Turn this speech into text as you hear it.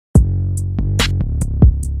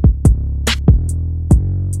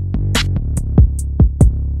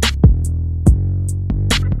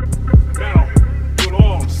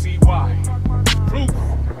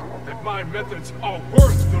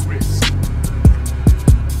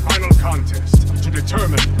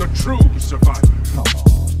determine the true survivor. Come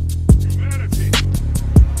on. Humanity.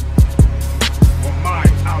 Or my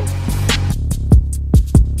out.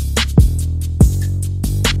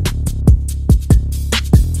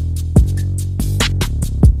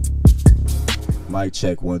 Mic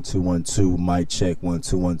check 1 2 1 2. Mic check 1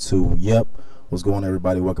 2 1 2. Yep. What's going on,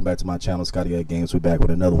 everybody? Welcome back to my channel, Scotty Games. We're back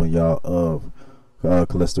with another one, y'all, of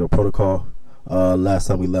Callisto Protocol. Last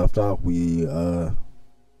time we left off, we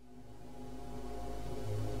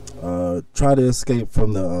tried to escape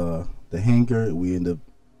from the hangar. We ended up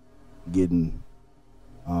getting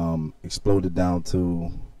exploded down to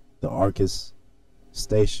the Arcus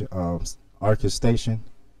station,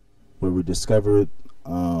 where we discovered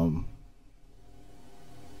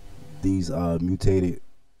these mutated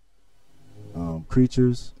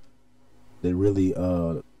creatures. They really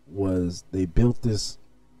they built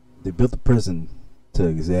the prison to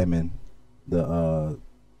examine the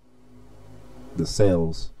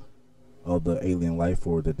cells of the alien life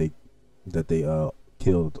form that they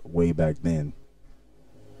killed way back then.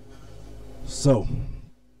 So,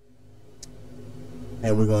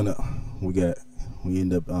 and we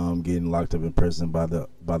end up getting locked up in prison by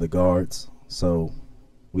the guards. So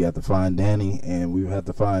we have to find Danny, and we have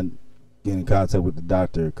to get in contact with the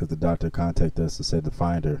doctor, because the doctor contacted us and said to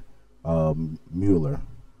find her, Mueller,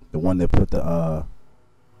 the one that put the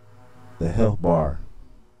health bar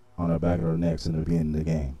on our back of our necks in the beginning of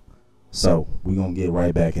the game. So we're gonna get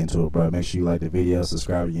right back into it, bro. Make sure you like the video,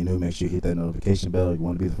 subscribe if you're new, make sure you hit that notification bell if you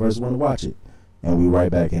want to be the first one to watch it. And we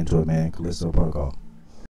right back into it, man. Callisto Protocol.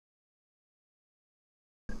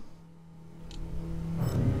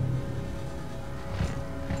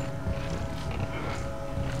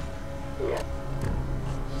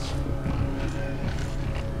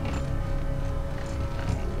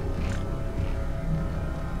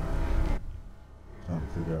 Trying to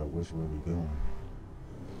figure out which way we're going.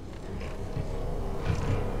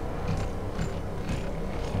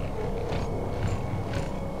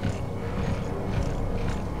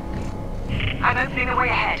 I'm opening the way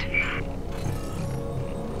ahead.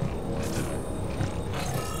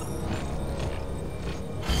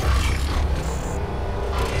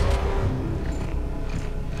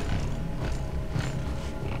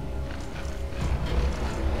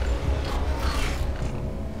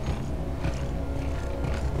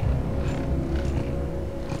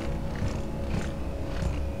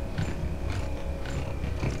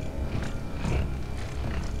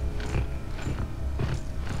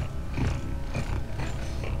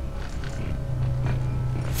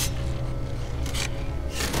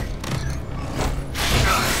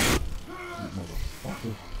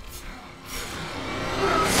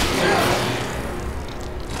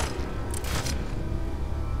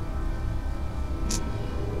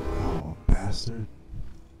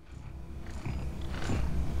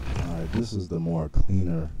 Alright, this is the more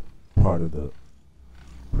cleaner part of the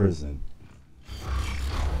prison.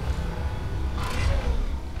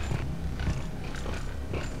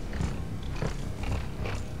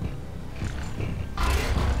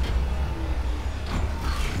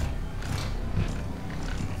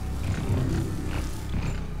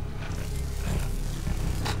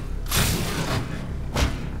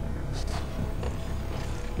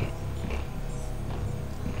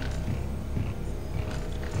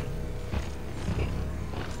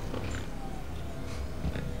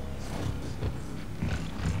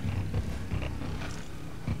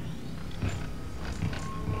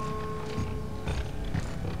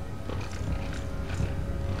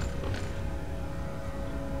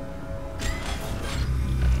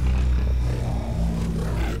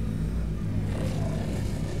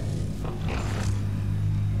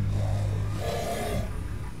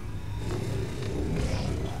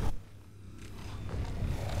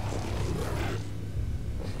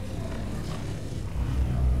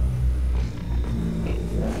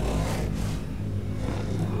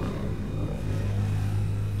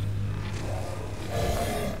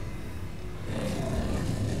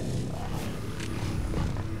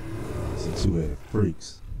 Two-headed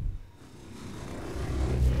freaks.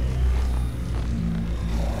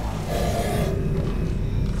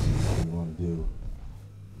 What you want to do?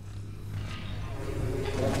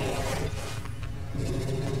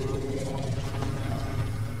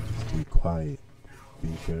 Just be quiet. Be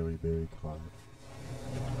very, very quiet.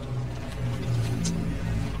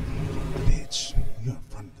 Bitch, you're in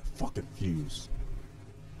front of the fucking fuse.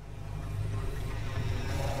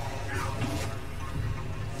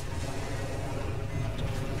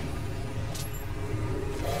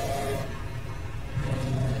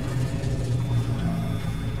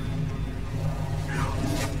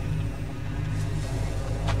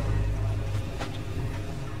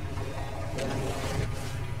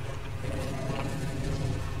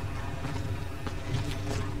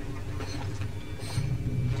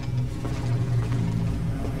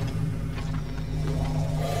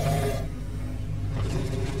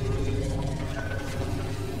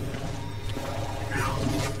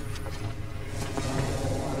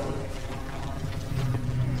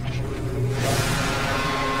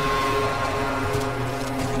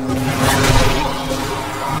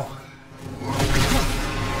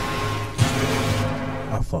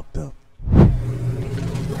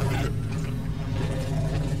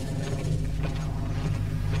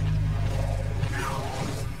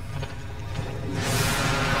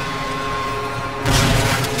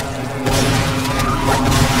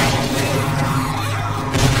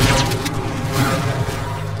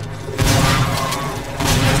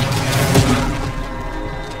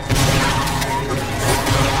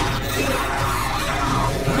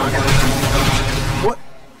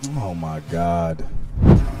 Oh my God.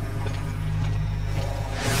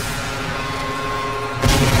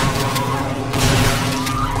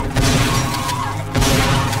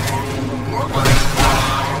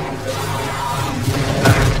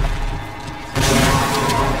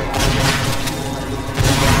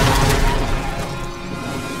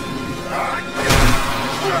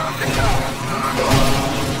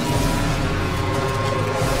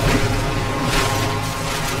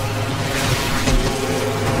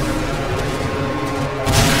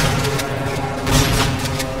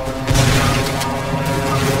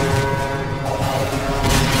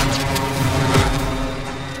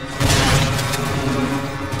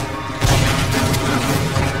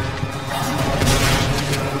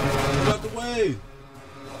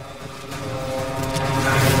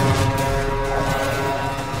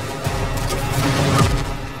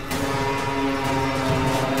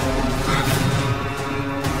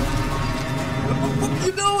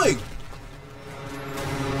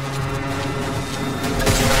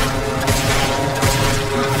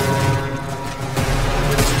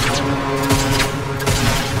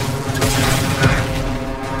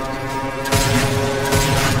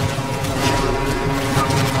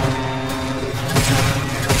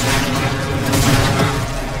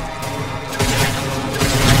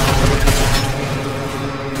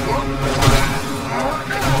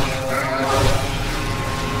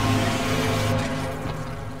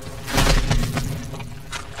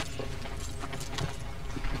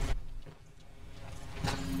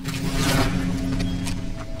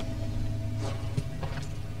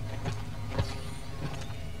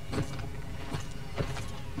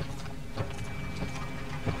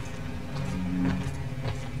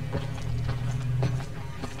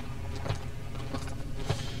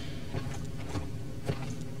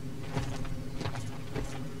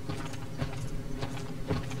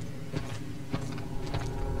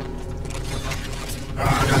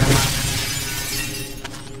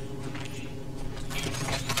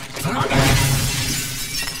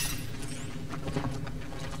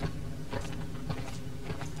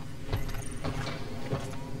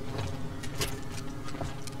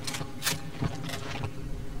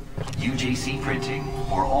 UJC printing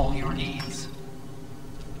for all your needs.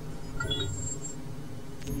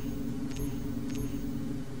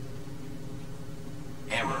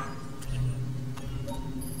 Error.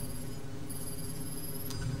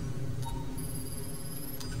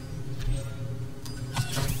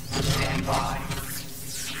 Stand by.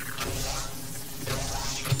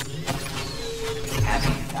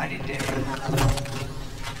 Happy United Day.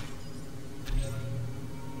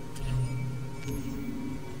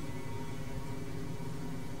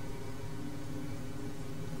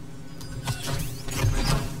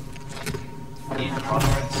 In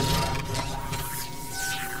progress.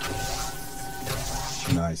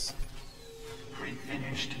 Nice. Print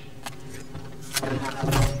finished.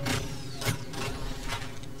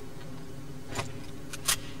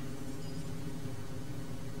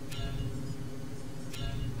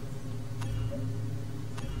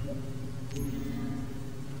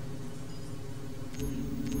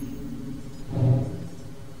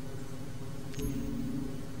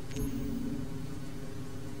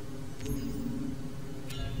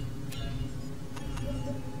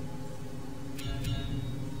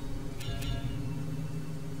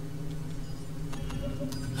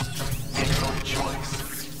 Excellent choice.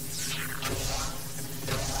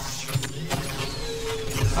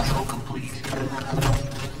 Cycle complete.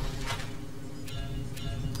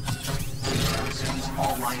 Assumes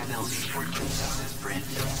all liability for use of this print.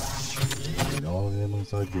 And all of them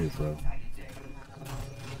looks like this, bro.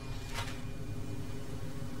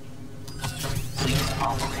 Please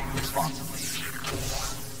operate responsibly.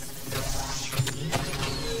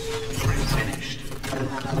 Print finished.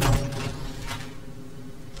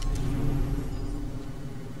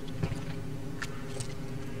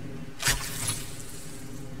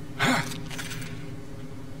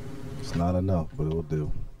 It's not enough, but it will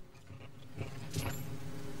do.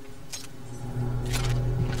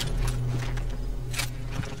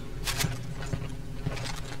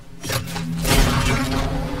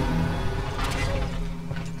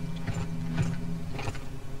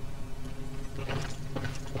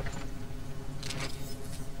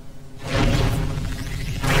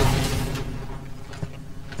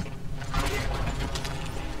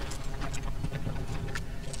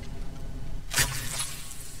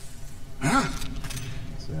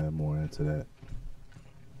 Let's add more into that.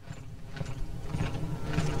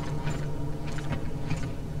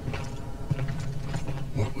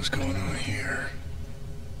 What was going on here?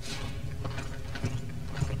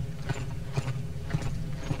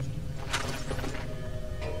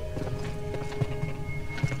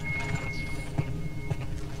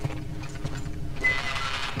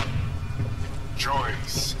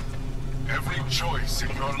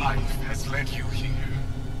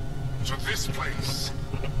 to this place,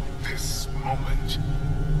 this moment.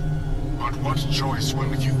 But what choice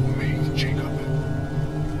will you make, Jacob?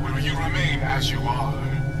 Will you remain as you are?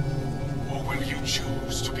 Or will you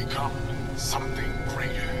choose to become something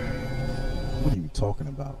greater? What are you talking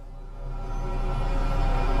about?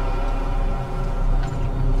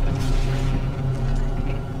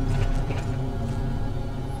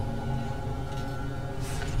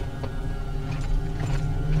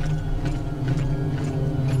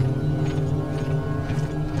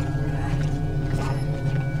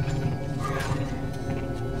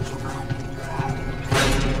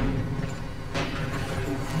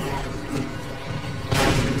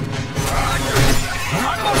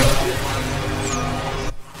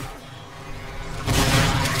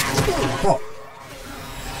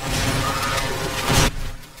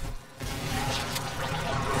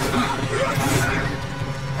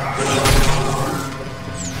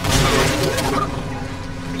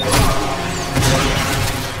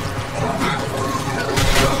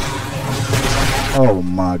 Oh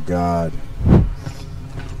my God.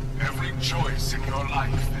 Every choice in your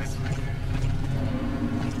life is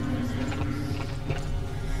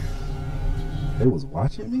They was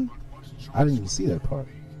watching me? I didn't even see that part.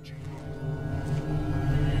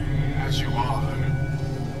 as you are.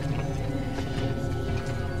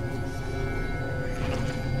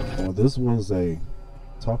 Well, this was a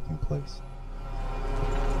talking place.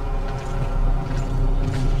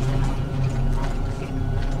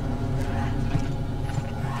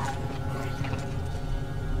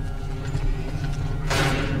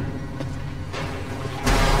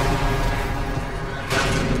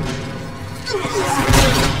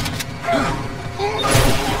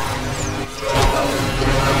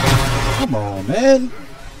 Come on, man.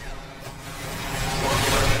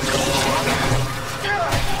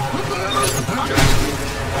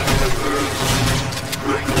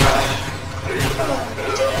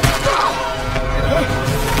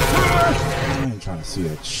 I ain't trying to see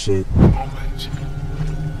that shit. Moment.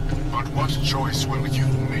 But what choice will you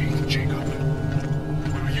make, Jacob?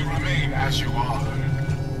 Will you remain as you are?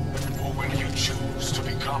 Or will you choose to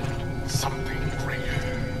become something greater?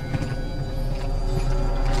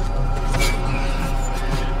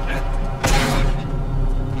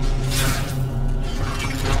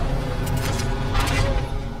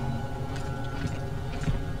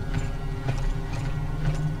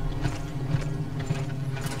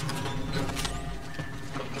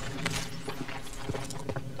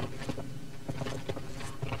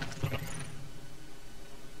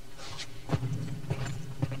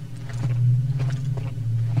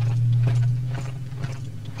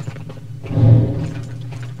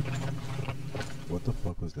 What the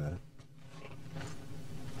fuck was that?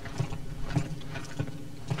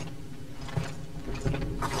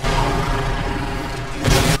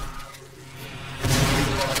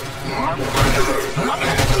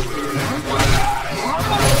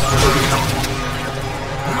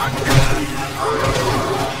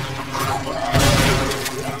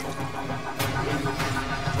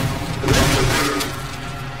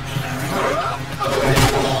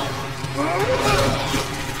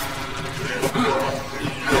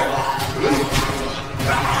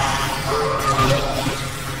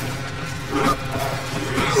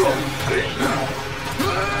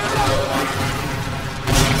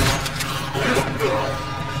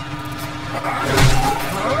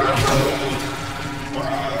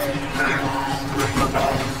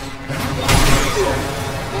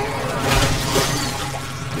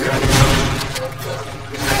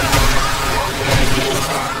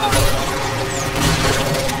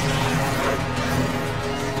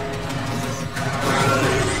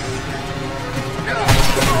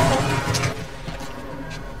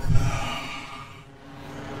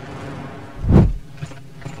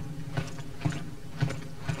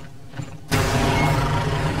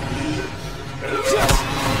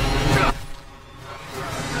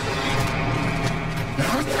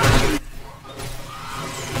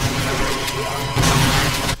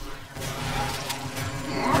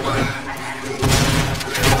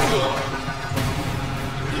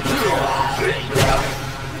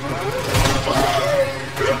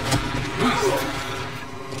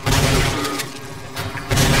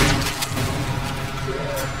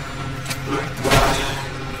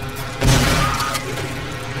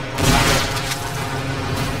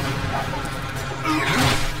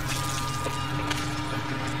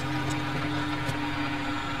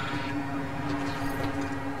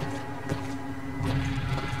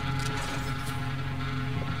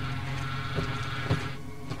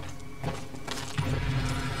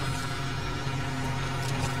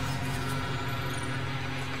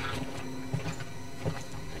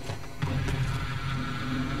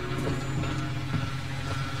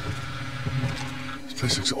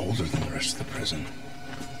 This looks older than the rest of the prison.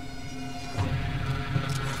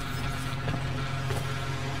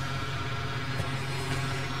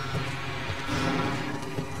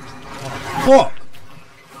 Fuck!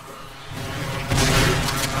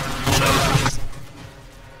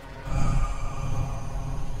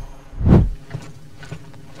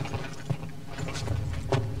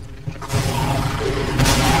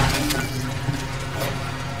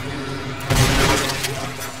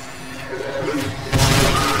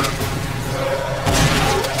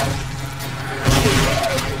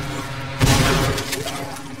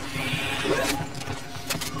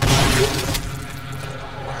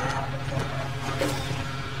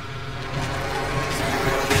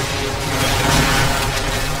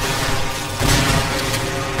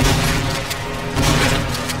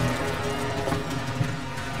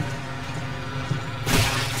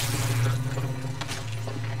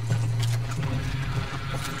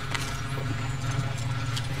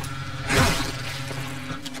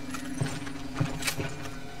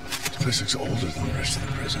 This looks older than the rest of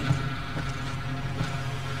the prison.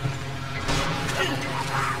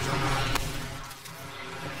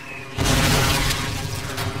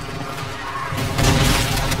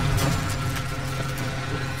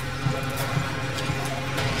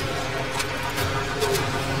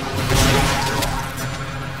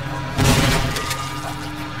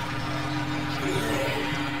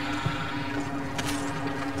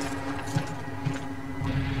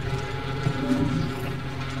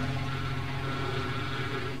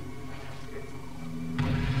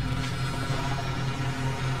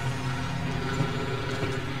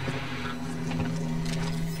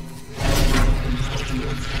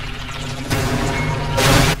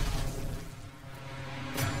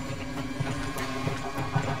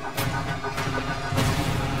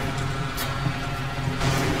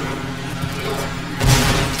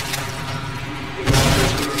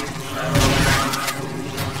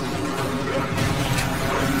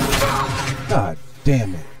 God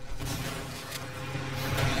damn it.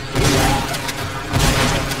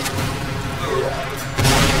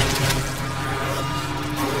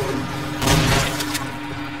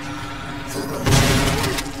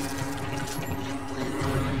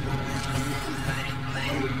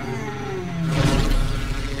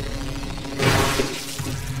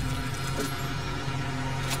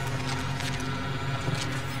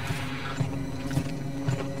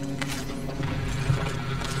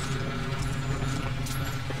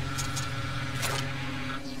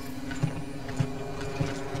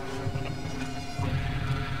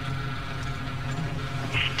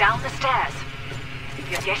 Down the stairs.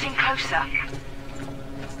 You're getting closer.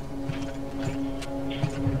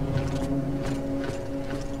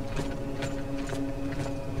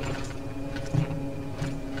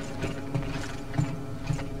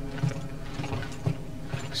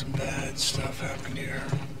 Some bad stuff happened here.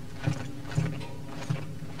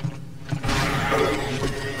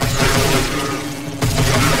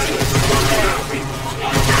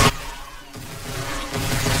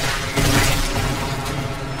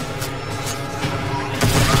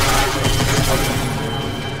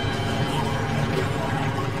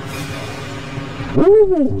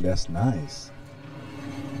 Ooh, that's nice.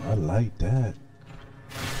 I like that.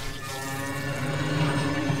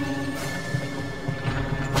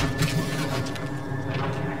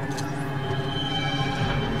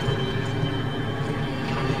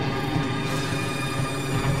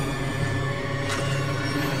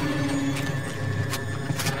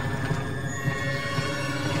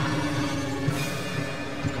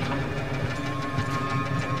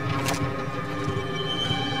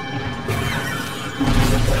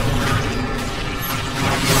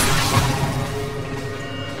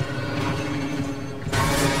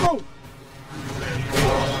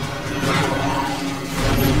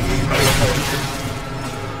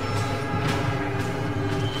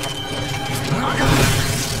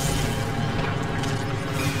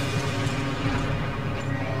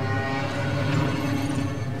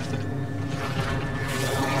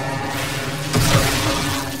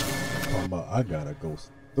 I gotta go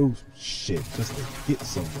through shit just to get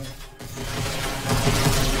somewhere.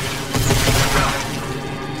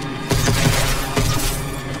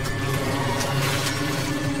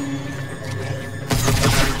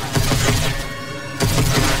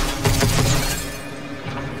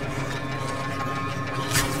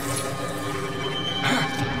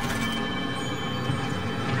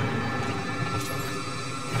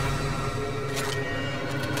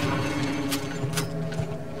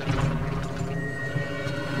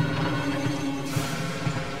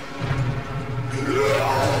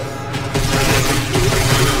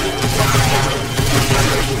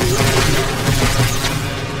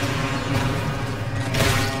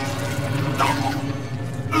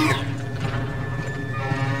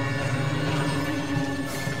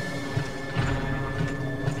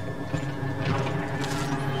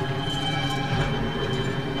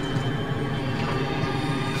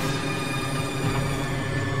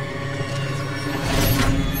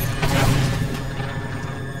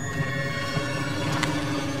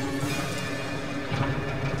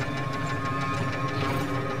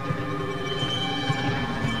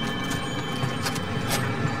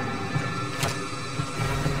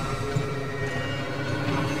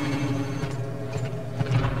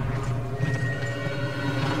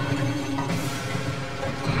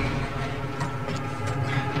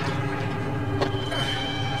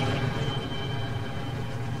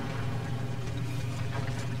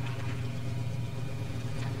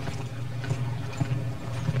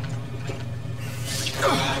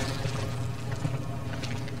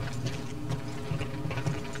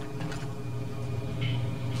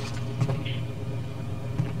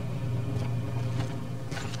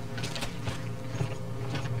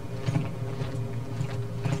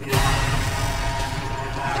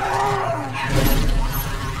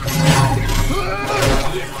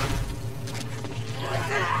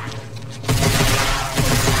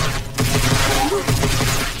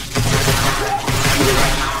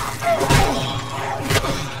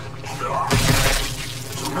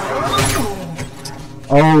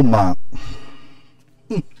 Oh my.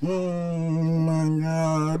 My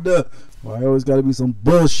God. Why always gotta be some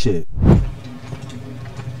bullshit?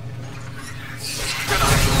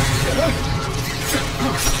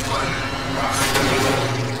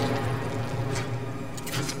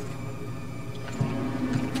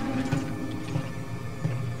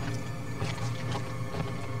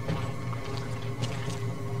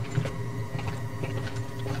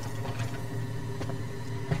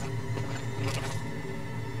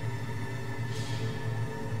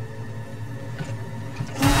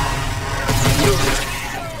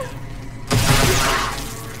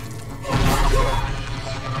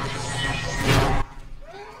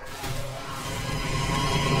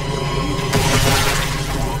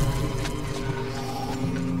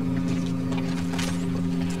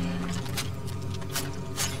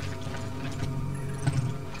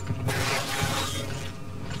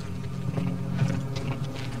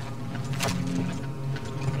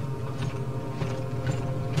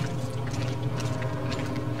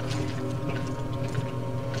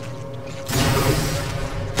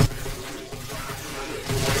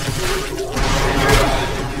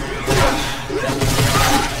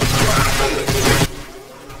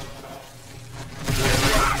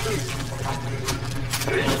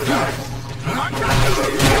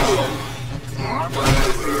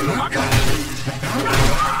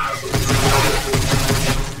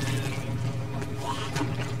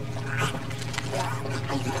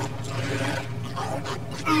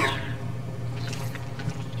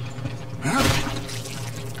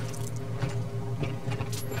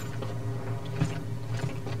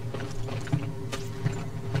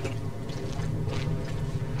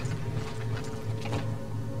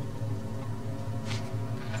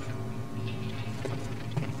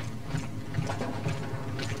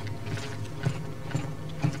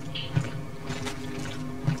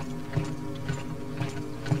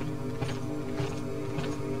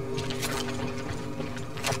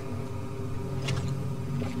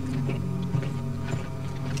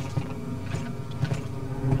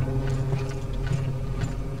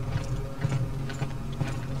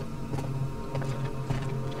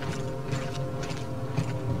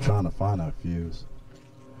 Trying to find our fuse.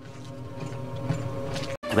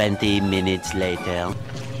 20 minutes later.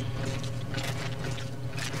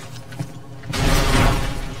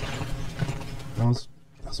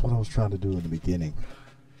 That's what I was trying to do in the beginning.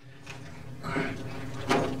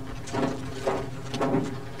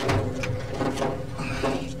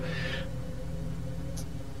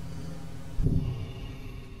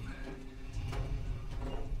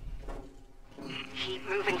 Keep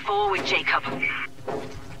moving forward, Jacob.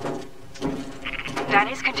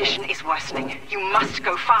 Danny's condition is worsening. You must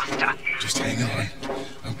go faster. Just hang on.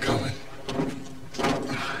 I'm coming.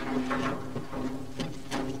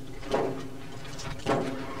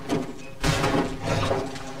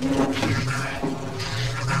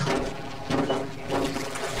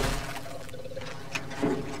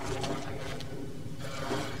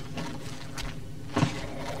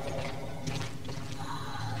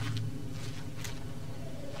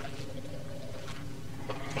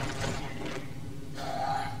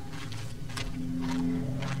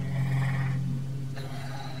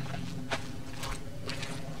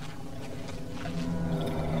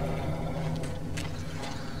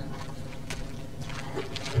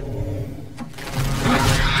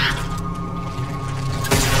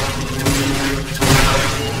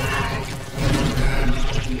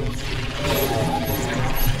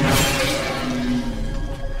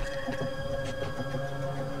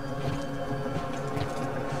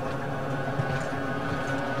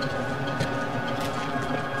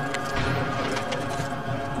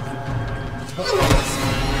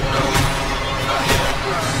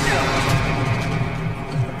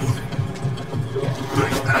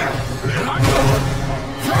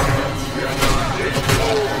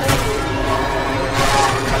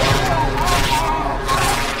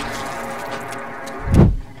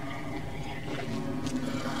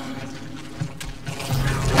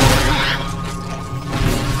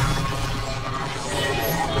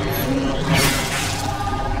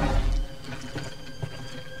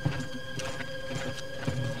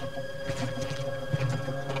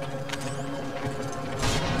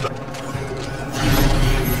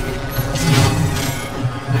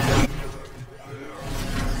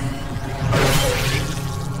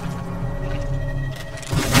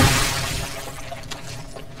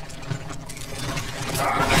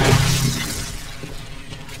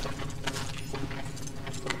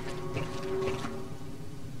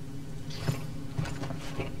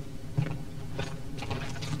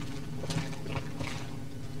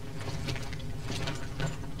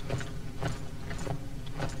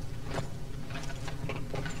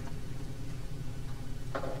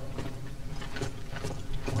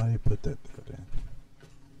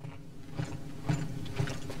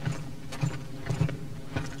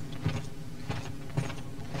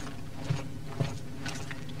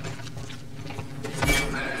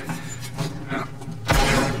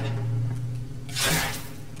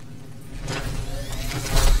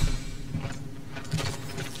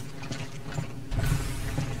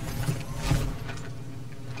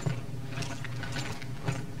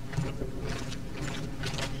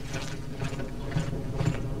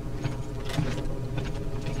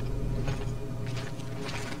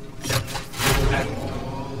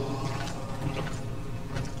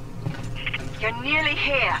 You're nearly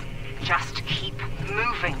here. Just keep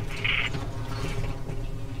moving.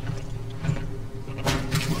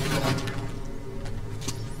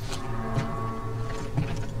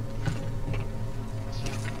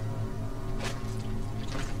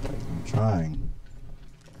 I'm trying.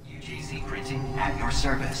 UJC printing at your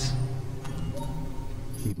service.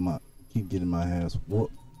 Keep getting my ass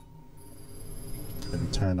whooped every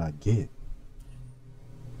turn I get.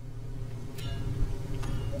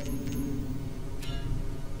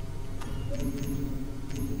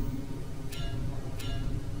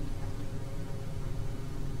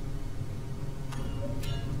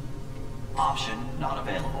 Option not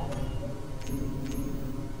available.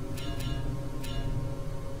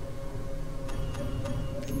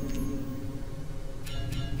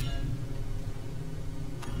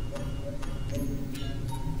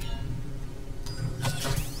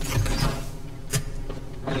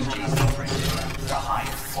 UJC printed, the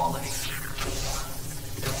highest quality.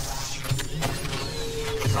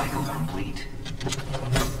 Cycle complete.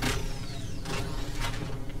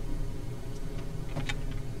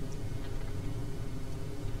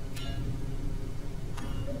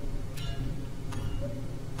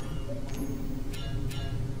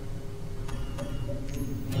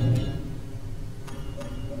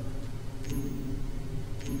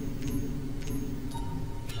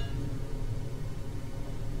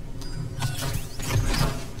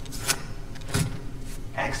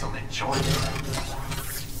 Excellent choice.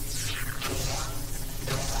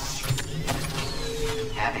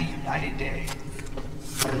 Have a united day.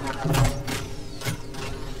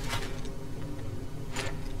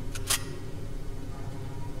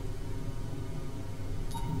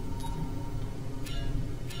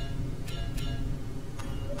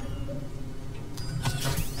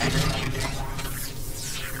 Executing.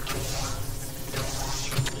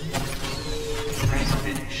 Print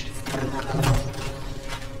finished.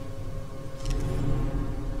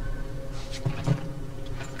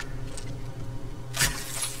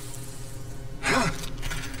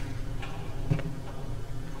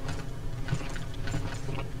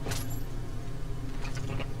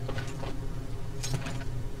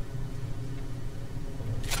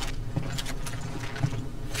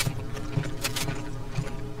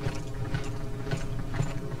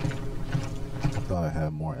 I thought I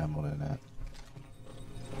had more ammo than that.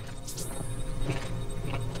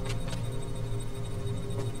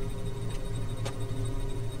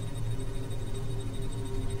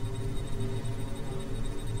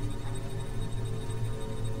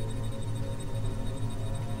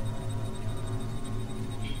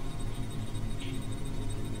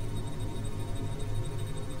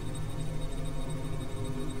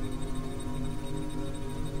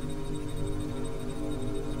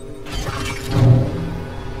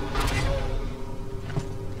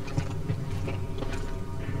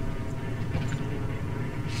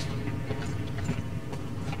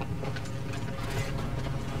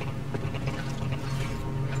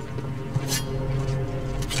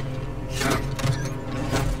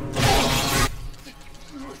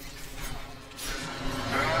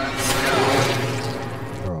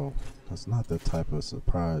 That's not the type of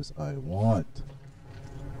surprise I want.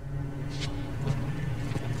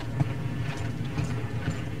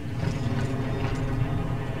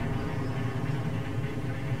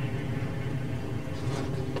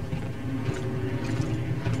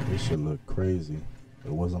 This should look crazy.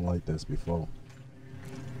 It wasn't like this before.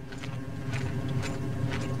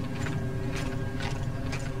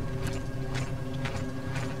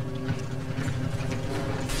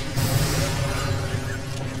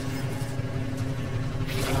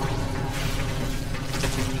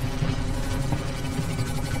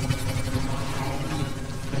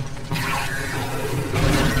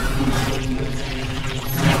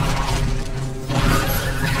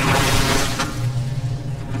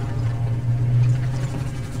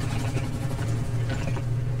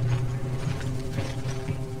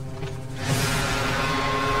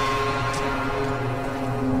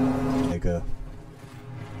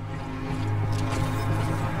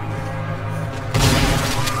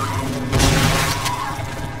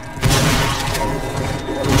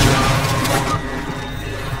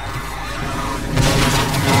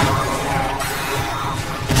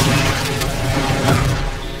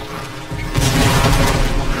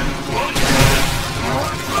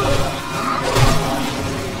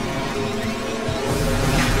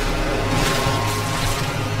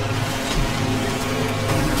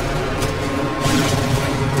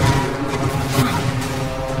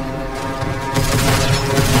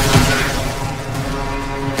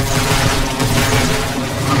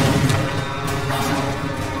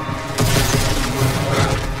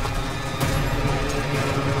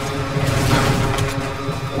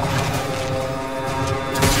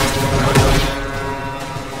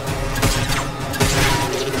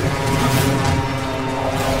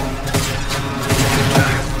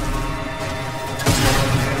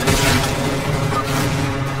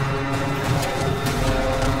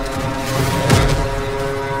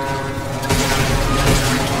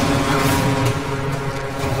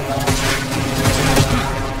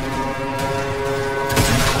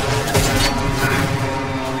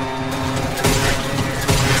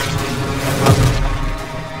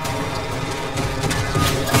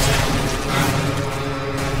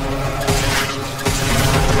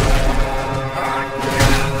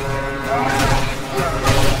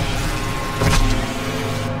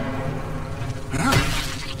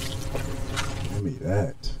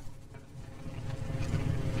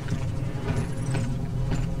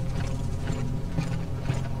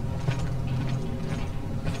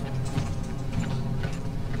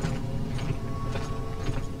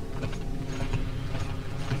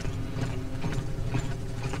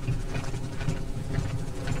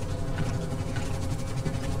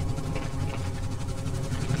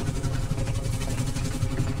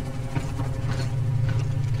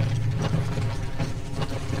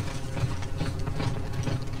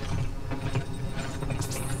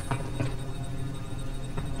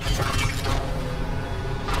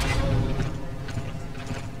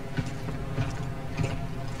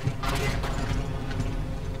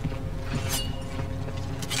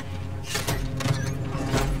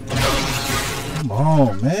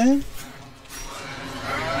 on, man.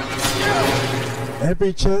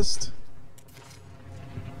 Every chest.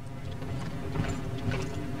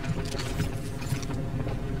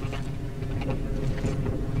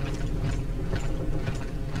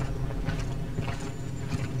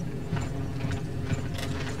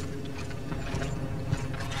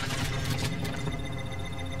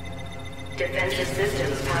 Defensive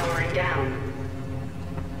systems powering down.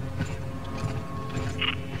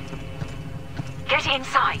 Get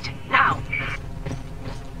inside, now!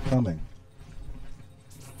 Coming.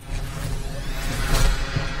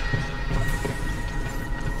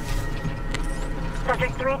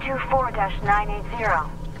 Subject 324-980.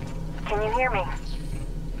 Can you hear me?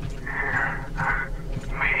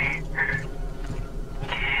 Me.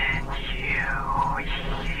 Can you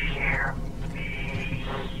hear me?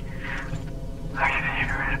 I can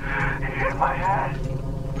hear it in my head.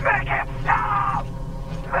 Make it stop!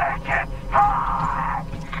 Make it stop!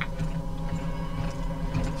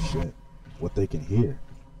 Shit. What they can hear.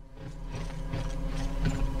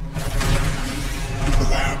 The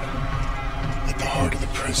lab. At the heart of the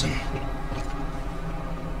prison.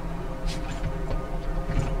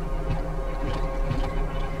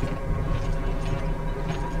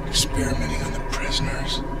 Experimenting on the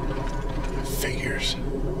prisoners. Figures.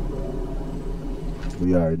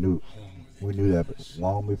 We already knew. We knew that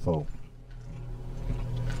long before.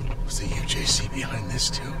 Was the UJC behind this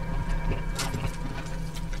too?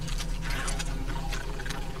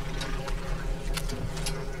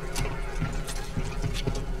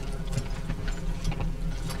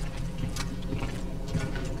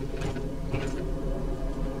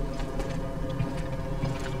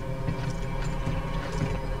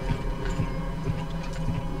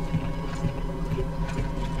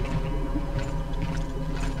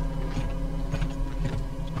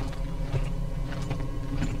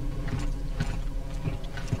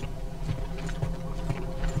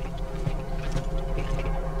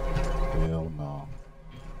 Hell no.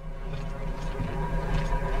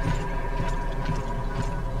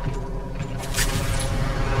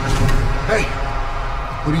 Hey!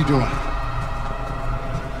 What are you doing?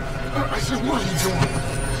 I said, what are you doing?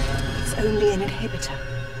 It's only an inhibitor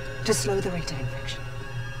to slow the rate of infection.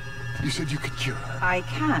 You said you could cure her. I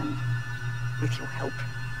can, with your help.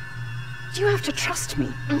 You have to trust me.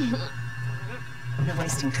 No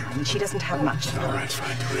wasting time. She doesn't have much. All right,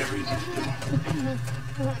 fine. Do whatever you need to do.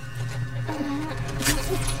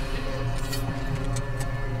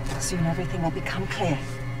 Soon everything will become clear.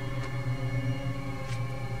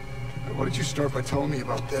 Why did you start by telling me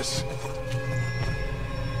about this?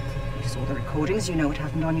 You saw the recordings. You know what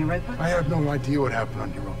happened on Europa. I have no idea what happened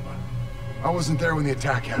on Europa. I wasn't there when the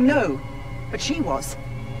attack happened. No, but she was.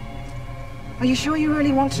 Are you sure you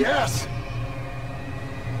really want to? Yes!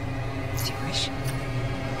 It's your wish.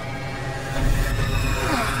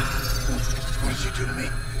 What did you do to me?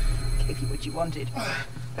 Gave you what you wanted.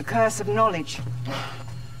 A curse of knowledge.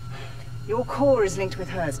 Your core is linked with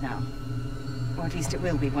hers now. Or at least it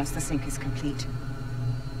will be once the sync is complete.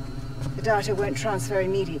 The data won't transfer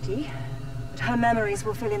immediately, but her memories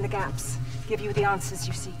will fill in the gaps, give you the answers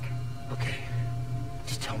you seek. Okay.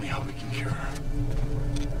 Just tell me how we can cure her.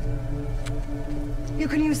 You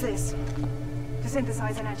can use this to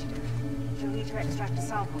synthesize an antidote. You'll need to extract a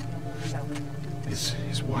sample from the water itself.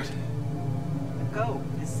 Is what? The goal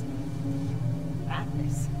is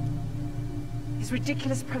madness. His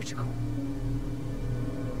ridiculous protocol.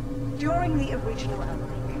 During the original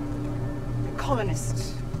outbreak, the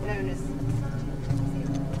colonist known as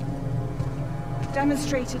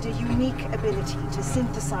demonstrated a unique ability to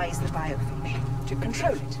synthesize the biophage, to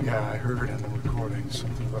control it. Yeah, I heard it in the recordings.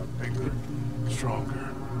 Something about bigger, stronger.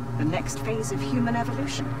 The next phase of human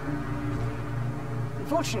evolution.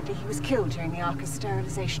 Unfortunately, he was killed during the Arca's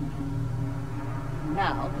sterilization.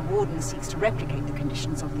 Now, the Warden seeks to replicate the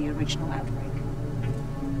conditions of the original outbreak,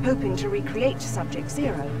 hoping to recreate Subject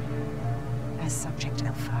Zero as Subject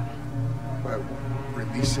Alpha. By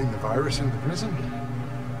releasing the virus into the prison?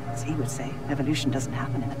 As he would say, evolution doesn't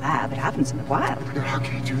happen in a lab, it happens in the wild. How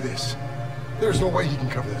can he do this? There's no way he can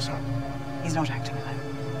cover this up. He's not acting alone.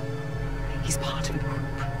 He's part of a group.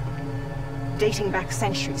 Dating back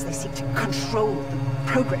centuries, they seek to control the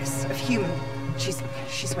progress of human... She's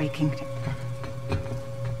waking.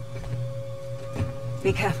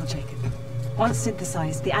 Be careful, Jacob. Once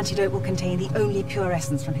synthesized, the antidote will contain the only pure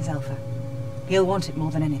essence from his alpha. He'll want it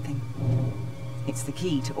more than anything. It's the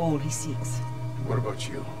key to all he seeks. What about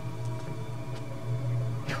you?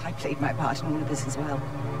 I played my part in all of this as well.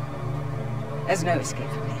 There's no escape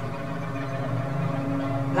for me.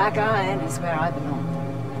 Black Iron is where I belong.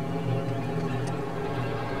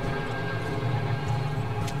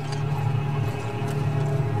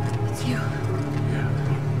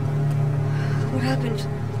 happened?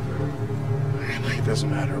 Where am I? It doesn't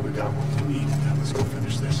matter. We got what we need. Now let's go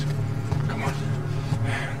finish this. Come on.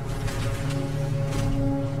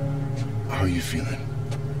 How are you feeling?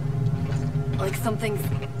 Like something's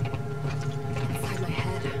inside my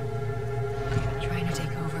head, trying to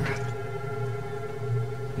take over.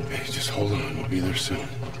 Hey, just hold on. We'll be there soon.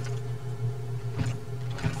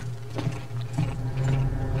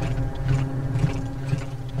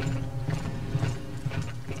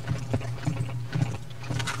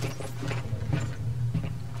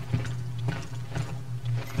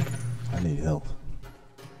 I need help.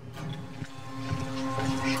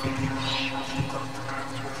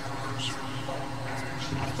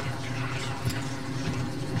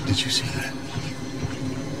 Did you see that?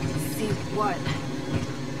 See what?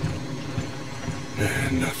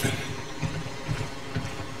 Nothing.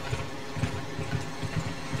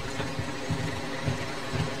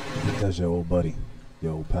 That's your old buddy,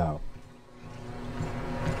 your old pal.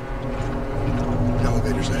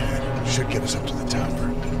 Elevators ahead. Should get us up to the tower.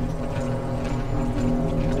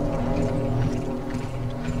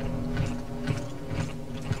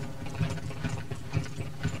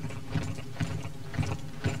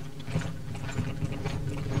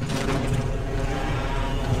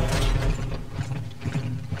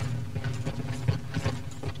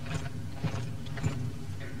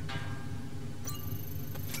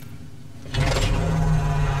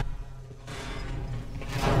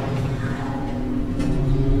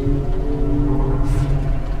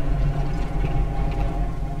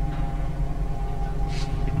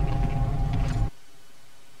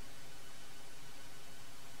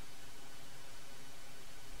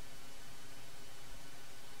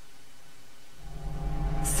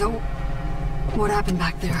 So, what happened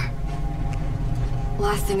back there?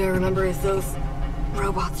 Last thing I remember is those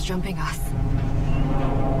robots jumping us.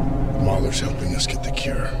 Mahler's helping us get the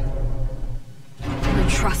cure. You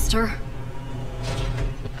trust her?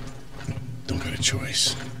 Don't got a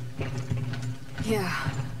choice. Yeah.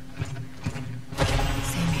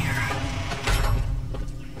 Same here.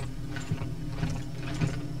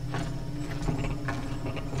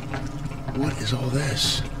 What is all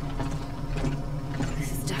this?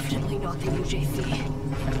 This is definitely not the UJC.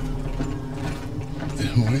 Then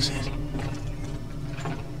who is it?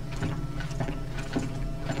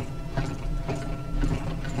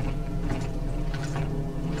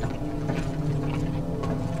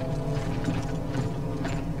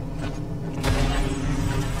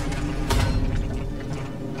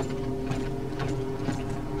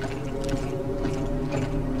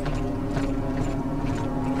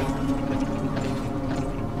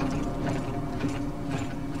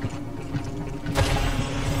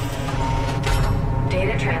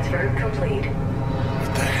 Data transfer complete.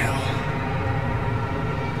 What the hell?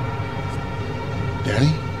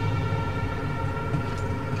 Danny?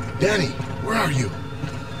 Danny, where are you?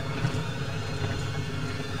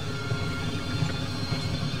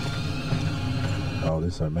 Oh,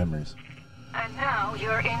 these are memories. And now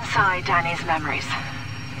you're inside Danny's memories,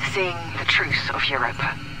 seeing the truth of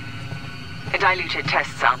Europa. A diluted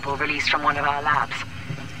test sample released from one of our labs.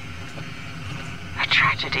 A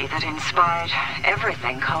tragedy that inspired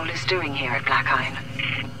everything Cole is doing here at Black Iron.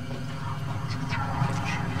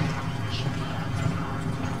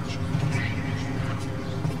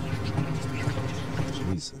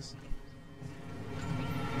 Jesus.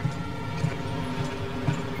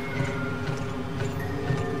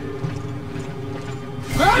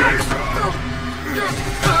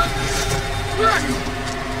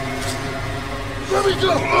 Let me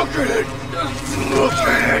go! Look at it! Look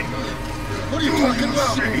at it! What are you talking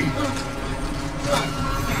about?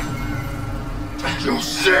 Do you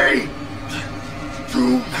see? Do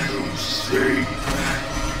you see?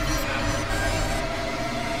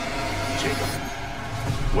 Jacob,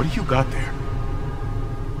 what do you got there?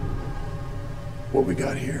 What we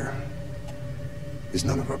got here is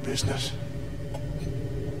none of our business.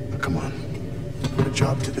 Now, come on. We've got a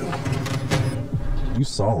job to do. You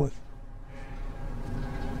saw it.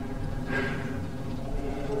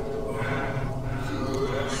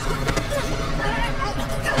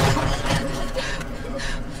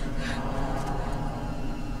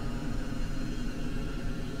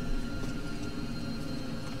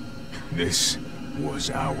 This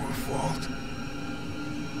was our fault.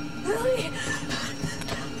 Really?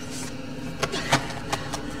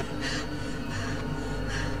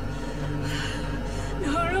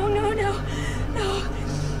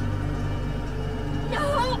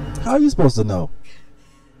 No. How are you supposed to know?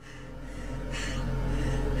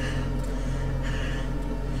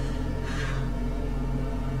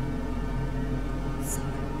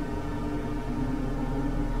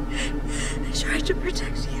 I tried to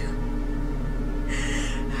protect you.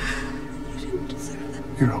 You didn't deserve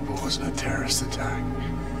that. Europa wasn't a terrorist attack.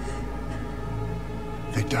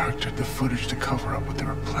 They doctored the footage to cover up what they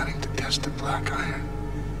were planning to test at Black Iron.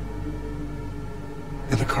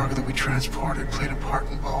 And the cargo that we transported played a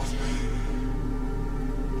part in both.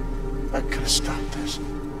 I could have stopped this.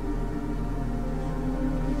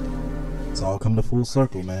 It's all come to full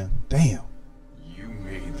circle, man. Damn. You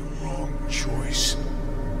made the wrong choice.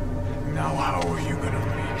 Now how are you gonna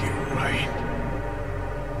make it right?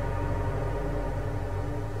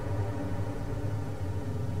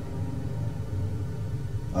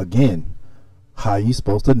 Again, how you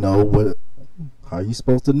supposed to know what? How you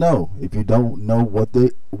supposed to know if you don't know what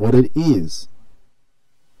it is?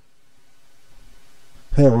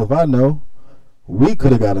 Hell, if I know, we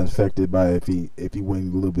could have got infected by it if he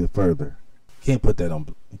went a little bit further. Can't put that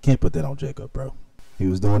on Jacob, bro. He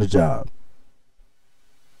was doing the job.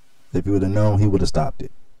 If he would have known, he would have stopped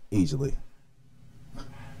it easily.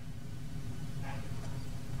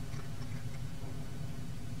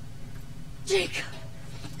 Jake,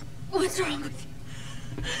 what's wrong with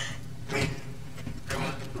you? Come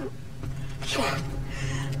on. Come on.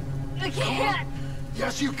 I can't.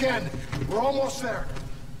 Yes, you can. We're almost there.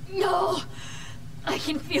 No, I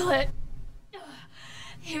can feel it.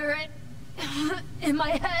 Hear it in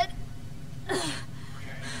my head.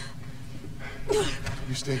 Okay.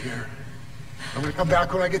 You stay here. I'm gonna come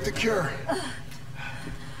back when I get the cure.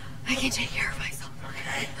 I can take care of myself.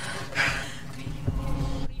 Okay.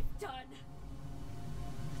 Please, done.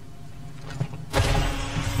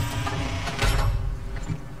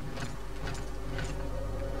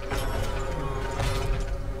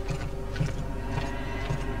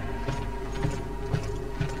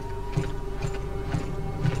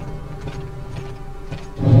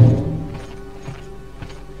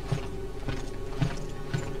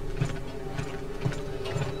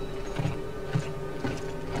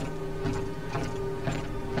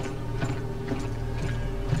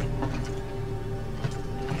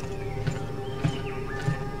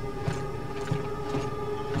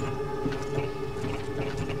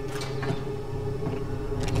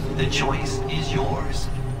 The choice is yours.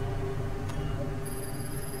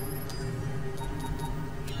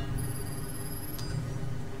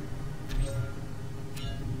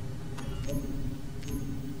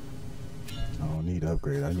 I don't need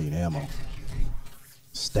upgrade. I need ammo.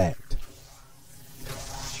 Stacked.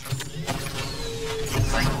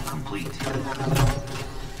 Cycle complete.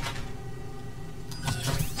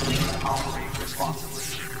 Please operate responsibly.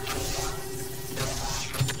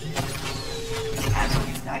 Have a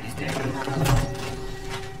united day.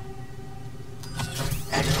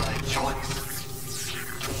 Excellent choice.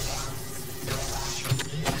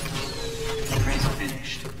 Print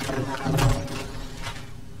finished.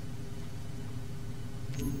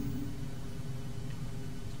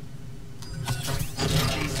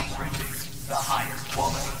 JC printing, the highest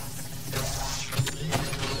quality.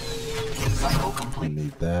 Cycle I complete.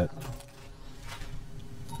 need that.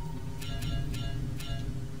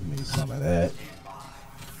 Need some of that.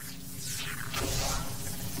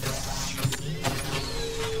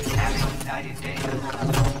 Have a united day.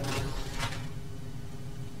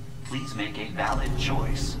 Please make a valid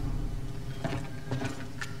choice.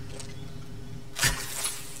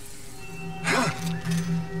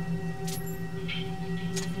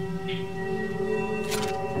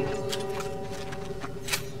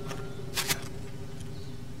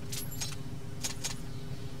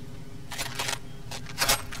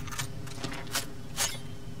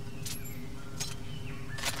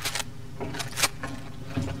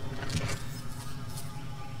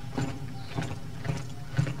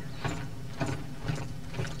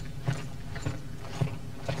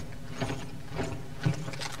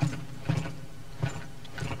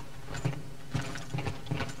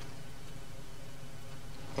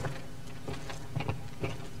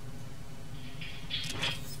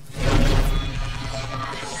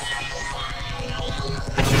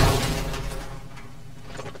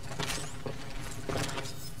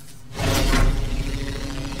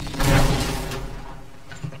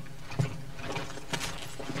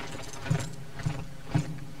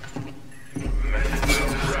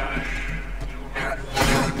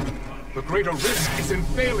 The greater risk is in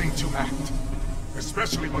failing to act,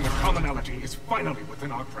 especially when the commonality is finally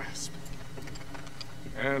within our grasp.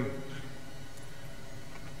 And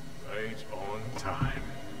right on time.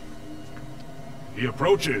 He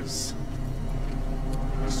approaches.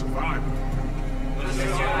 The survivor.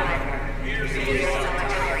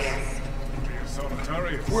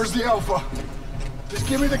 Solitarius. Where's the Alpha? Just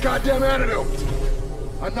give me the goddamn antidote.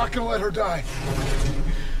 I'm not gonna let her die.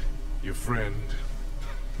 Your friend.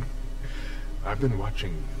 I've been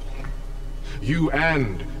watching you. You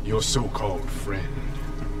and your so-called friend.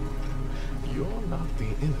 You're not the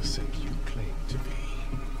innocent you claim to be.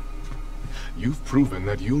 You've proven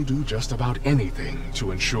that you'll do just about anything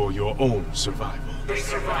to ensure your own survival. The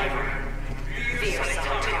survivor.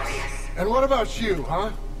 And what about you,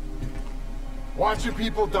 huh? Watching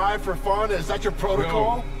people die for fun? Is that your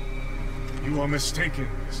protocol? No, you are mistaken,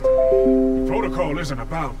 mister. Protocol isn't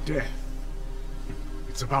about death.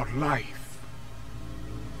 It's about life.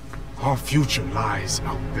 Our future lies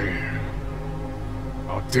out there.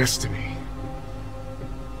 Our destiny.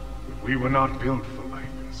 We were not built for life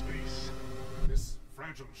in space. This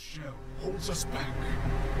fragile shell holds us back.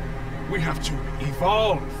 We have to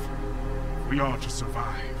evolve if we are to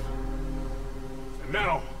survive. And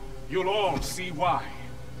now, you'll all see why.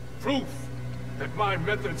 Proof that my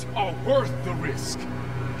methods are worth the risk.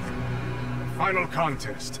 A final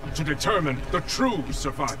contest to determine the true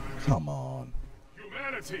survivor. Come on.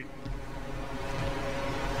 Humanity.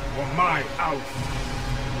 Or my out.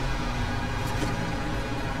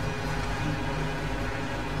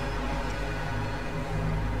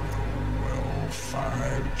 Well,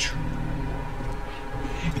 5-2.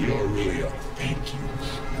 You're really a thank you.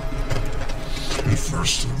 At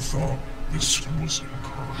first I thought this was a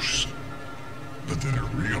curse, but then I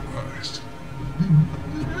realized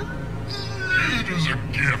it is a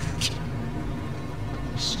gift.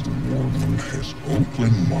 This warden has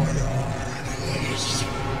opened my eyes,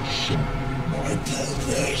 shown me my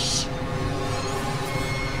purpose.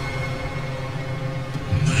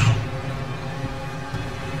 Now,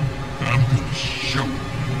 I'm gonna show you.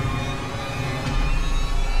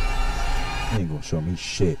 You ain't gonna show me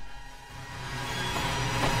shit.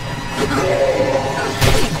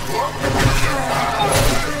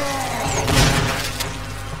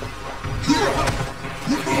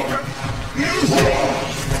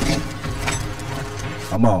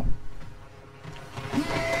 Come on.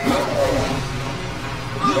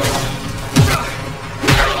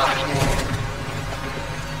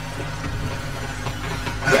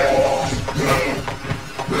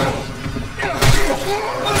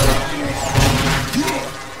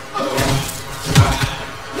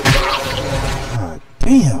 God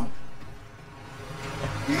damn.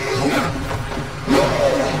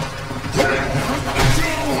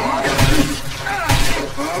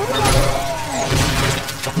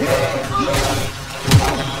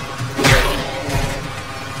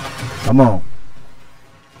 Come on.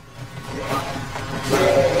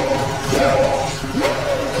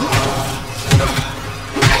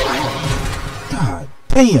 God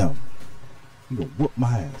damn. You gonna whoop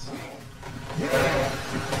my ass.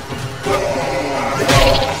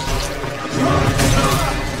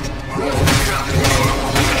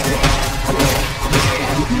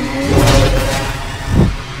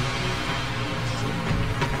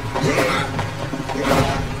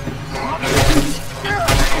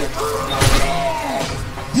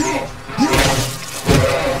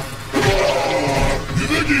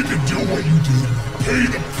 You can do what you do, pay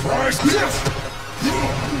the price.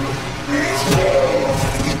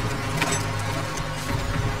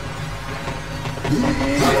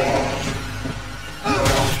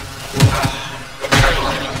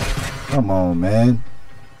 Come on, man.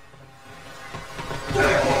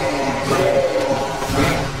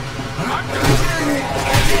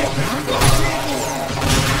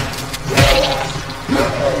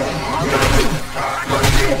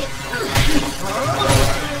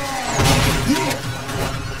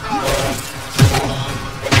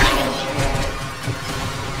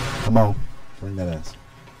 Come on, bring that ass.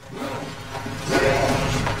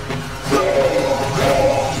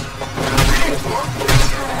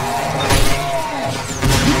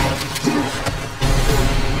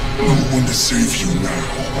 I'm going to save you now.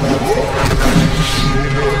 No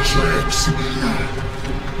more tricks.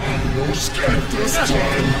 No escape this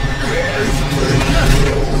time.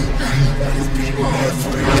 I've been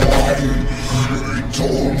everyone. I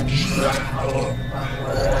told you.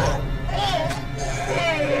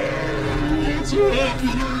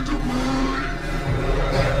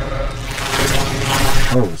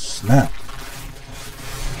 Oh, snap.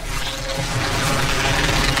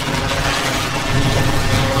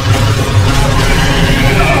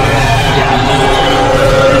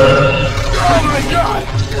 Oh my God!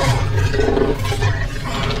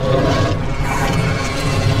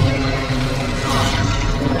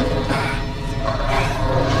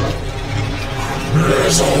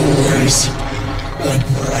 There's always a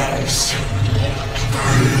price.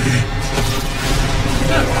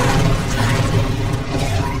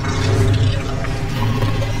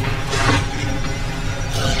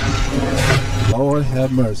 Lord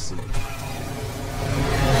have mercy.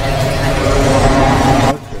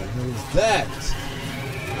 What the hell is that?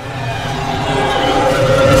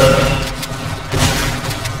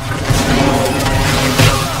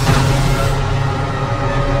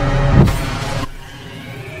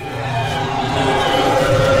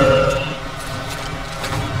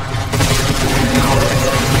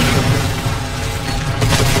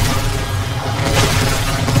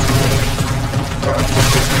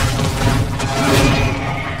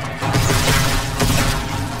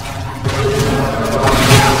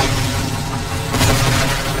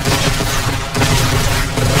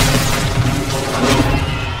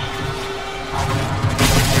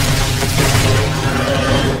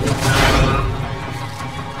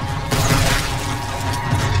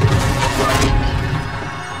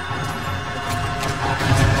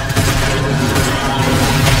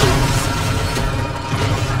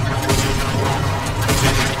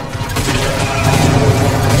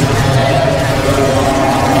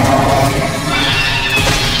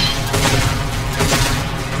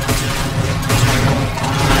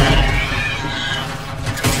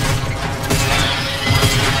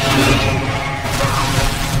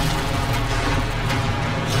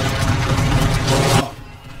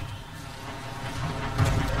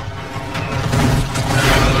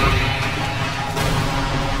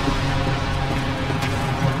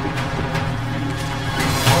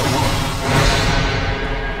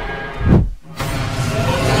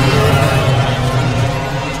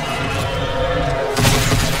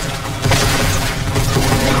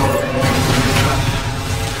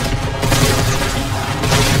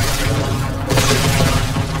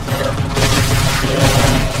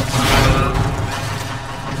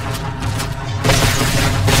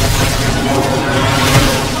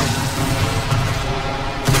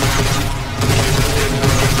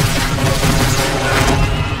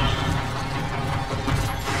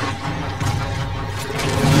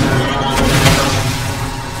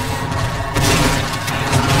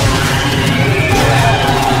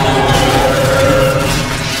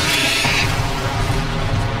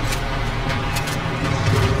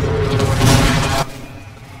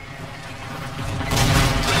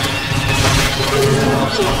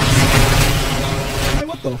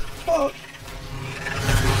 What the fuck?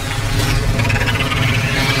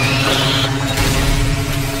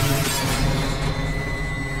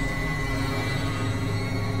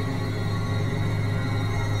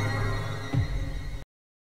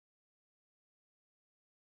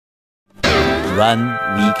 One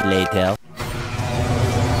week later.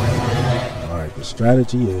 Alright, the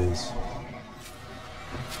strategy is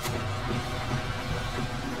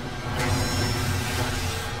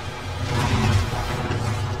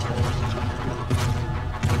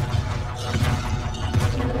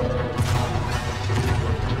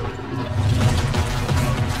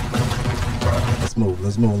let's move,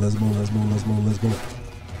 let's move, let's move, let's move, let's move, let's move.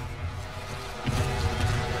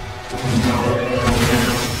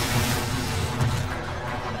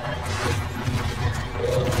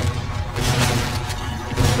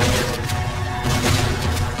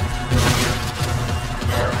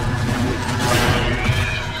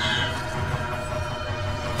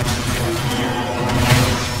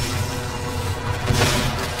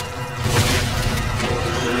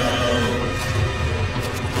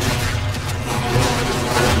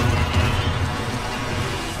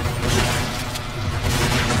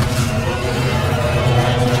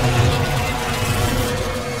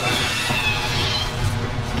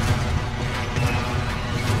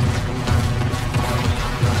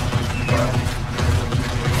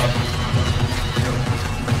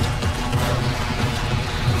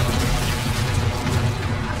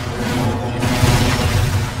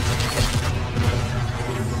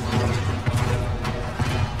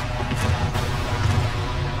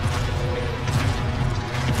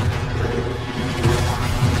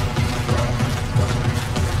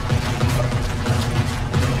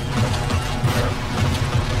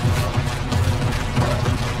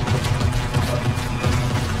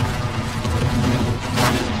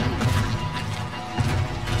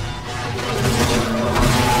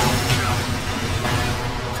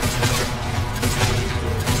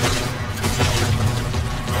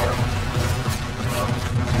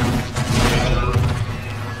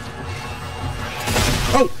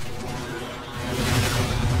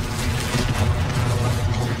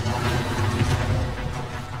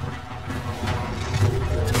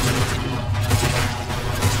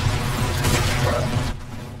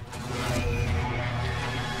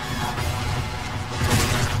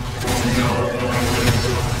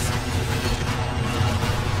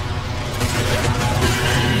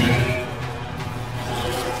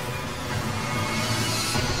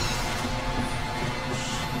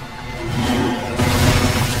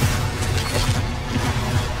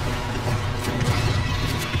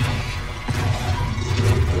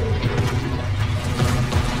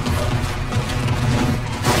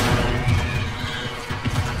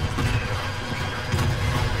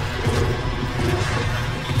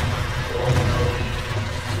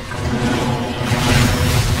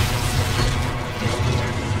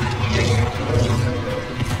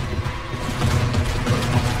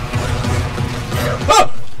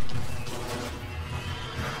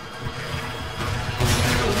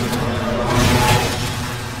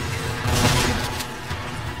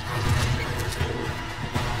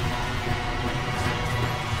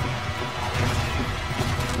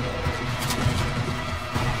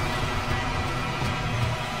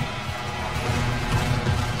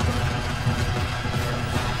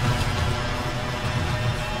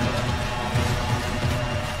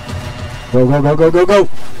 Go, go, go, go, go, go!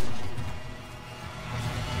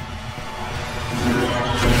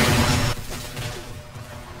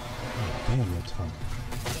 Damn, your tongue.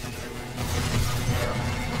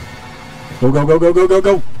 Go, go, go, go, go, go,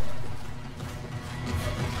 go!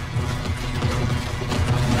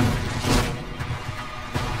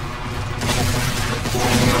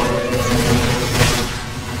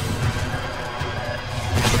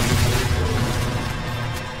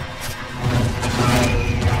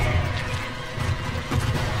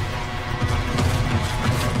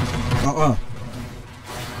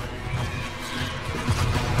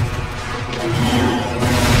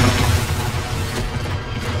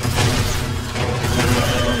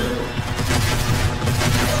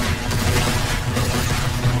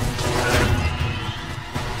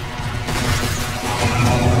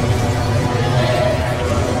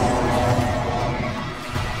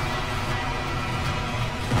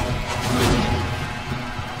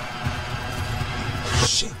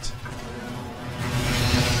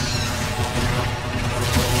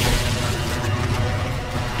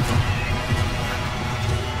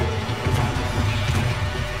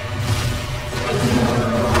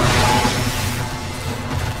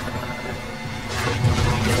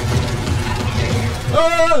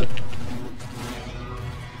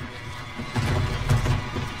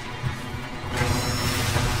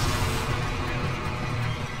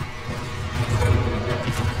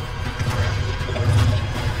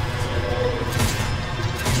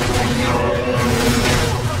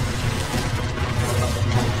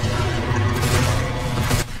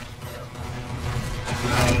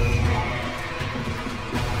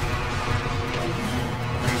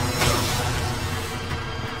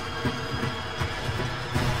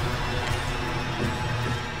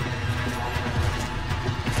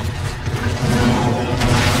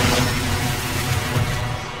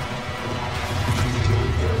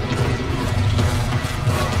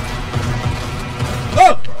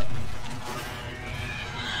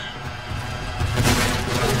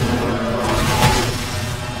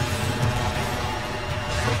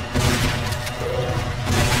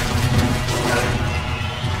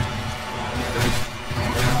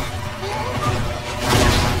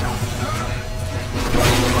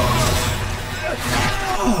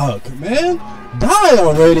 Fuck, man. Die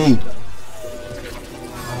already.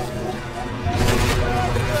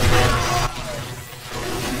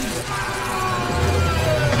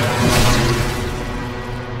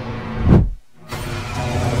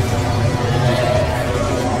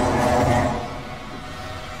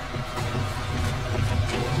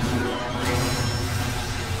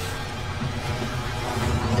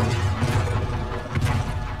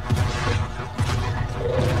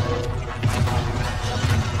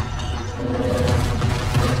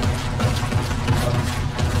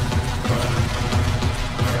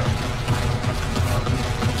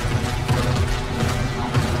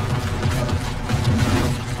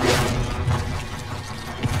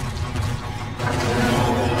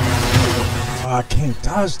 I can't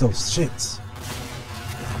dodge those shits.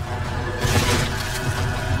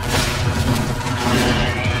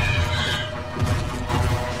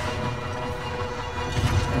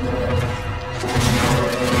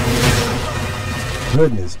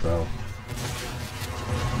 Goodness, bro.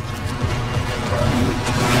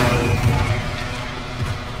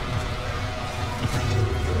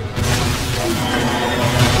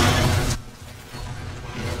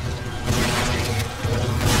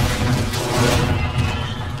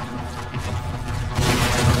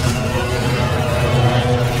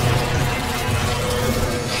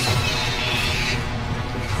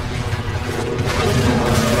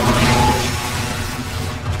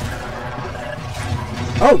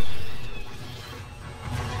 Oh!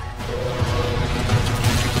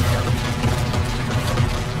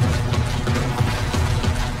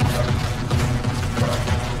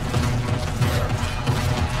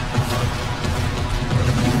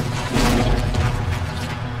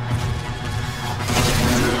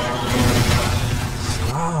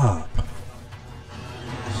 Stop.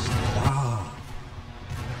 Stop.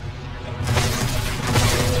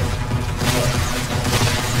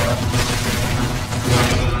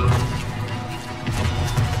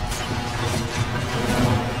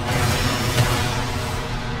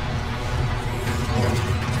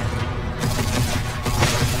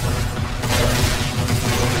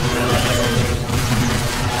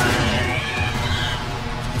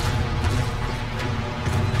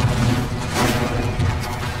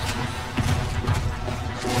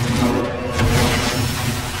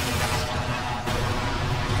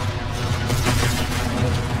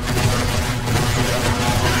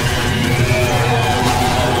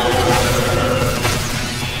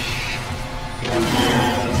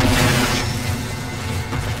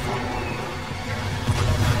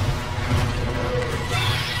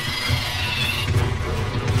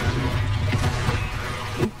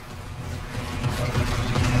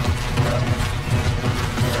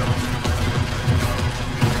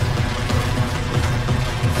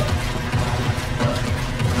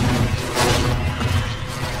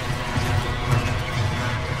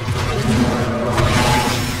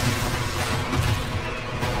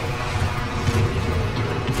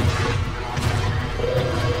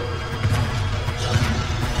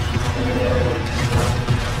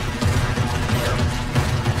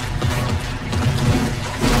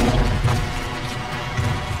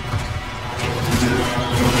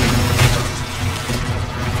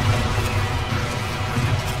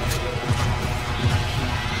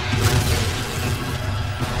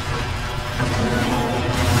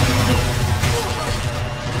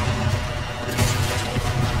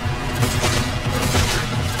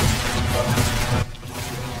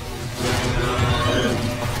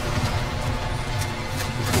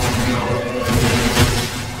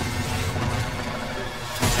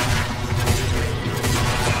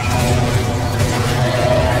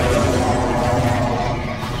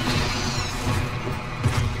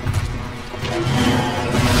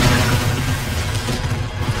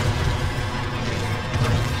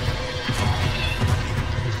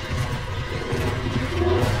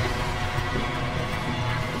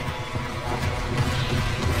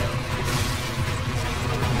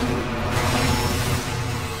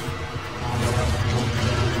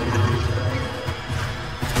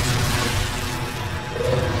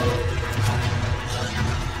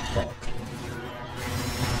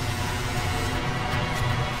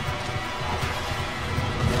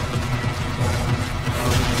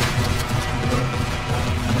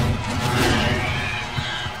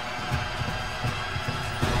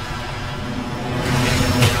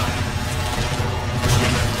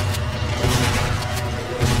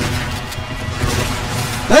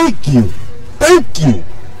 you. Thank you.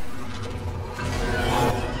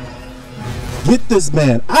 Get this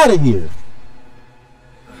man out of here.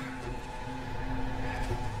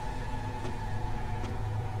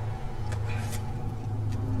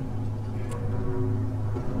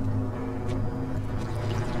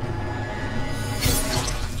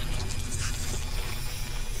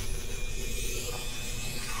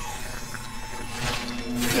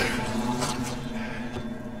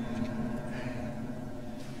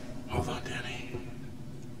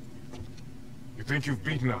 Think you've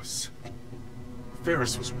beaten us.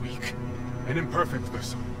 Ferris was weak, an imperfect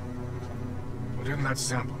vessel. But in that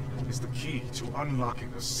sample is the key to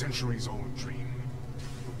unlocking a centuries-old dream.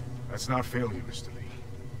 That's not failure, Mr. Lee.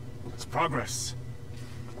 It's progress.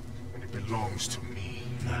 And it belongs to me.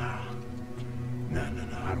 No,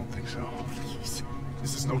 I don't think so. Please,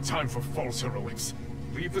 this is no time for false heroics.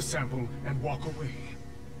 Leave the sample and walk away.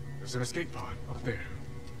 There's an escape pod up there.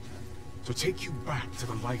 To take you back to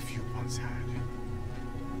the life you once had.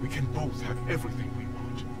 We can both have everything we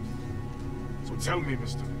want. So tell me,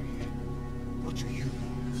 Mr. Lee, what do you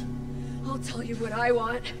want? I'll tell you what I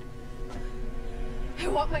want. I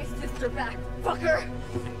want my sister back, fucker!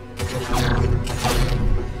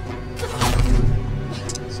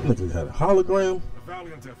 This nigga had a hologram. A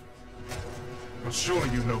valiant effort. But surely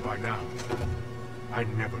you know by now, I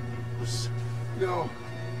never lose. No.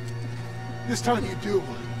 This time you do.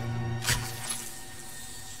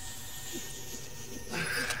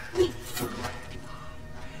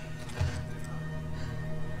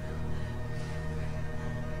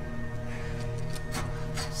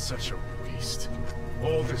 Such a waste.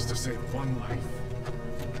 All this to save one life.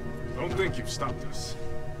 Don't think you've stopped us.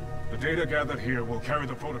 The data gathered here will carry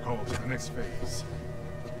the protocol to the next phase.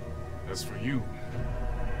 As for you...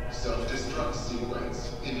 Self-destruct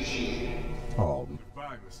sequence initiated. Oh.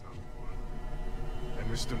 Goodbye, Miss Nakamura.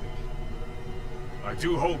 And Mr. Lee. I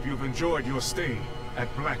do hope you've enjoyed your stay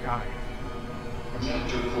at Black Eye.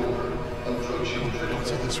 Reactor core approaching critical.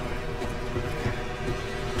 What's it this way?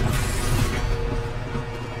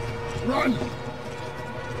 Run!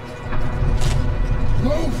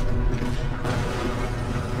 Move!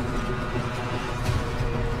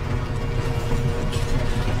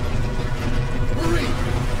 Hurry!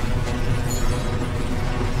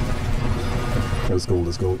 Let's go,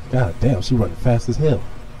 let's go. God damn, she running fast as hell.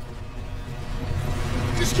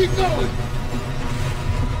 Just keep going!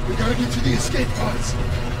 We gotta get to the escape pods.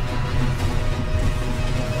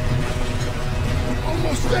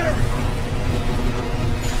 Almost there!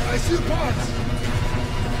 I see the pods!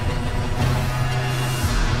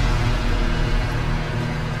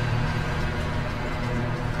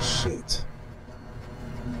 Shit.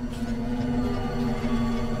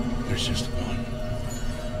 There's just one.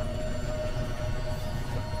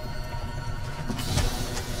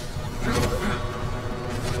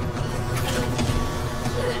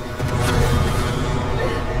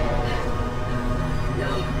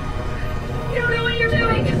 You don't know what you're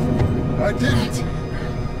doing! I didn't!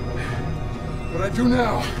 But I do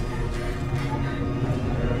now. I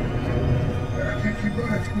can't keep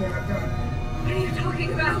running from what I've done. What are you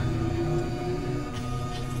talking about?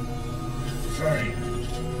 Sorry.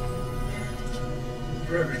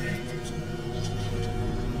 For everything.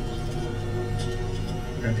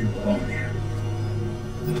 I do belong here.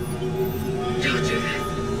 Don't do this.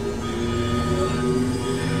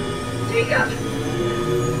 Jacob!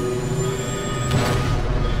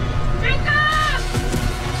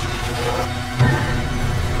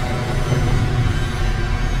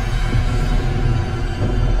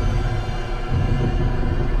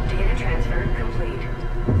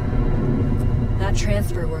 That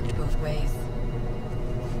transfer worked both ways.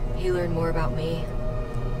 He learned more about me,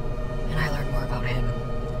 and I learned more about him.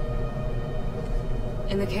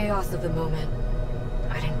 In the chaos of the moment,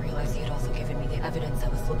 I didn't realize he had also given me the evidence I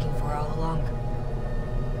was looking for all along.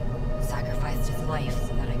 Sacrificed his life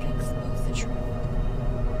so that I could expose the truth.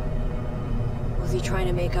 Was he trying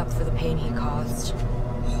to make up for the pain he caused?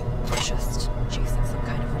 Or just chasing some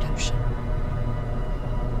kind of redemption?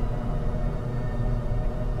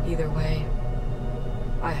 Either way,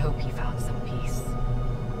 I hope he found some peace.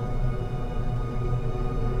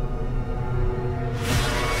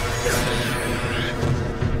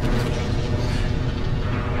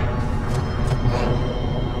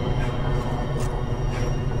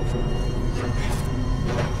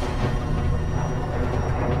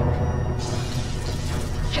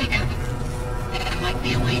 Jacob, there might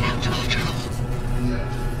be a way out after all.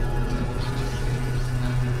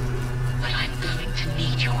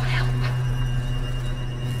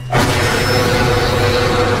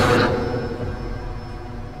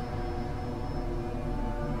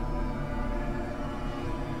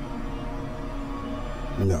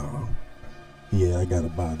 No. Yeah, I gotta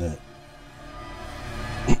buy that.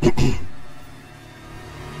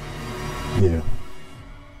 Yeah.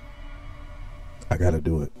 I gotta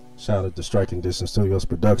do it. Shout out to Striking Distance Studios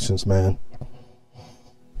Productions, man.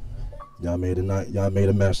 Y'all made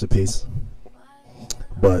a masterpiece.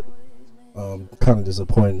 But kind of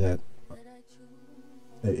disappointed that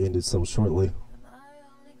it ended so shortly.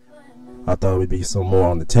 I thought it would be some more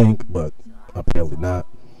on the tank, but apparently not.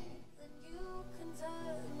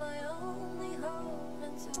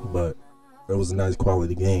 But it was a nice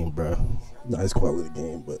quality game, bro. Nice quality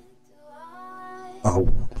game, but I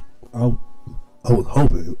was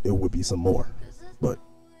hoping it would be some more, but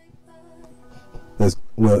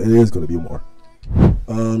well, it is going to be more.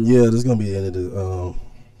 Yeah, this is going to be the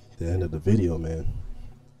end of the video, man.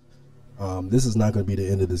 This is not going to be the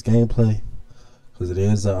end of this gameplay because it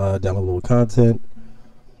is downloadable content.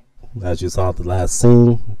 As you saw the last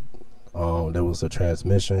scene, there was a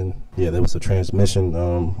transmission. Yeah, there was a transmission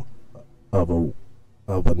of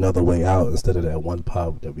another way out instead of that one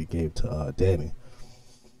pod that we gave to Damien.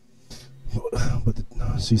 But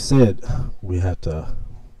she said we have to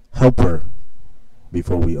help her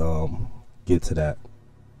before we get to that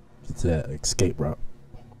escape route,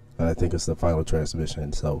 and I think it's the final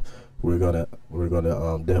transmission. So we're gonna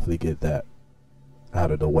definitely get that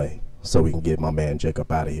out of the way so we can get my man Jacob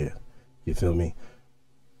out of here. You feel me?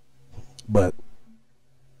 But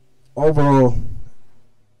overall,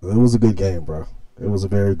 it was a good game, bro. It was a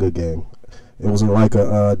very good game. It was like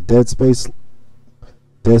a Dead Space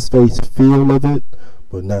feel of it,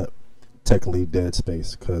 but not technically Dead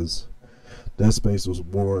Space, because Dead Space was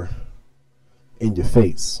more in your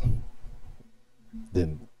face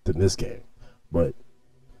than this game. But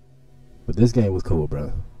this game was cool,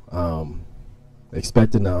 bro.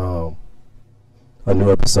 Expecting a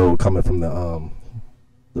new episode coming from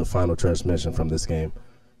the final transmission from this game,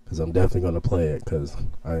 because I'm definitely gonna play it, because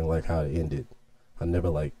I didn't like how it ended. I never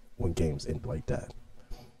like when games end like that.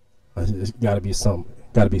 It's gotta be some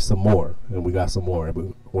more, and we got some more,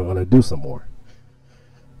 and we're gonna do some more.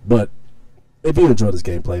 But if you enjoyed this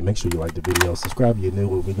gameplay, make sure you like the video, subscribe if you're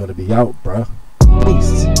new, and we're gonna be out, bruh.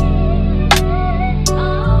 Peace.